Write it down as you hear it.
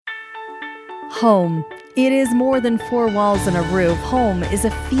Home. It is more than four walls and a roof. Home is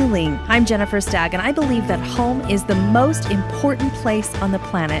a feeling. I'm Jennifer Stagg, and I believe that home is the most important place on the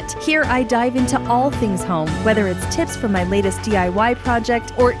planet. Here, I dive into all things home, whether it's tips from my latest DIY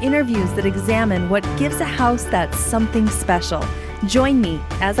project or interviews that examine what gives a house that something special. Join me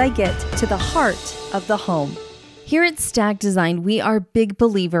as I get to the heart of the home. Here at Stagg Design, we are big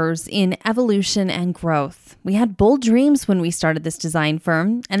believers in evolution and growth. We had bold dreams when we started this design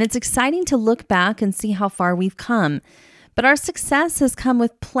firm, and it's exciting to look back and see how far we've come. But our success has come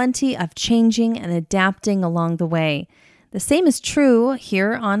with plenty of changing and adapting along the way. The same is true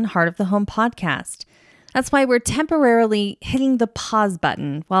here on Heart of the Home podcast. That's why we're temporarily hitting the pause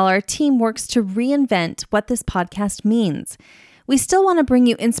button while our team works to reinvent what this podcast means. We still want to bring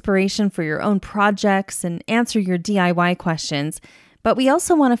you inspiration for your own projects and answer your DIY questions, but we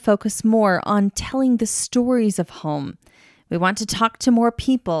also want to focus more on telling the stories of home. We want to talk to more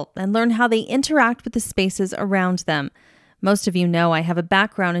people and learn how they interact with the spaces around them. Most of you know I have a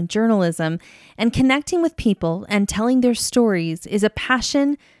background in journalism, and connecting with people and telling their stories is a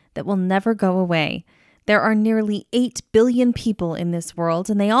passion that will never go away. There are nearly 8 billion people in this world,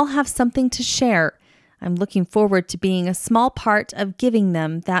 and they all have something to share. I'm looking forward to being a small part of giving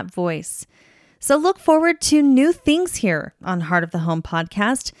them that voice. So look forward to new things here on Heart of the Home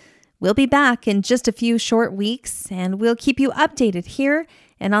podcast. We'll be back in just a few short weeks, and we'll keep you updated here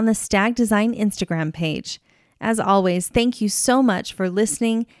and on the Stagg Design Instagram page. As always, thank you so much for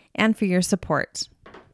listening and for your support.